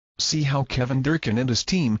See how Kevin Durkin and his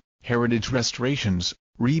team, Heritage Restorations,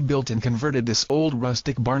 rebuilt and converted this old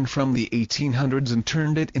rustic barn from the 1800s and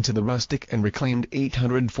turned it into the rustic and reclaimed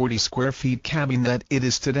 840 square feet cabin that it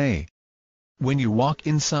is today. When you walk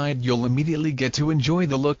inside, you'll immediately get to enjoy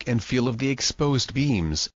the look and feel of the exposed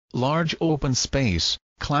beams, large open space,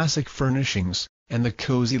 classic furnishings, and the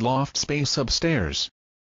cozy loft space upstairs.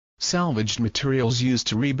 Salvaged materials used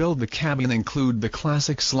to rebuild the cabin include the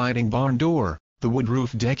classic sliding barn door, the wood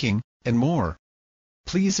roof decking, and more.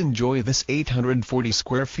 Please enjoy this 840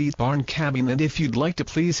 square feet barn cabin, and if you'd like to,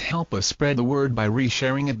 please help us spread the word by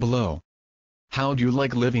resharing it below. How do you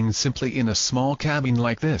like living simply in a small cabin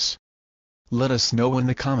like this? Let us know in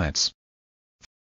the comments.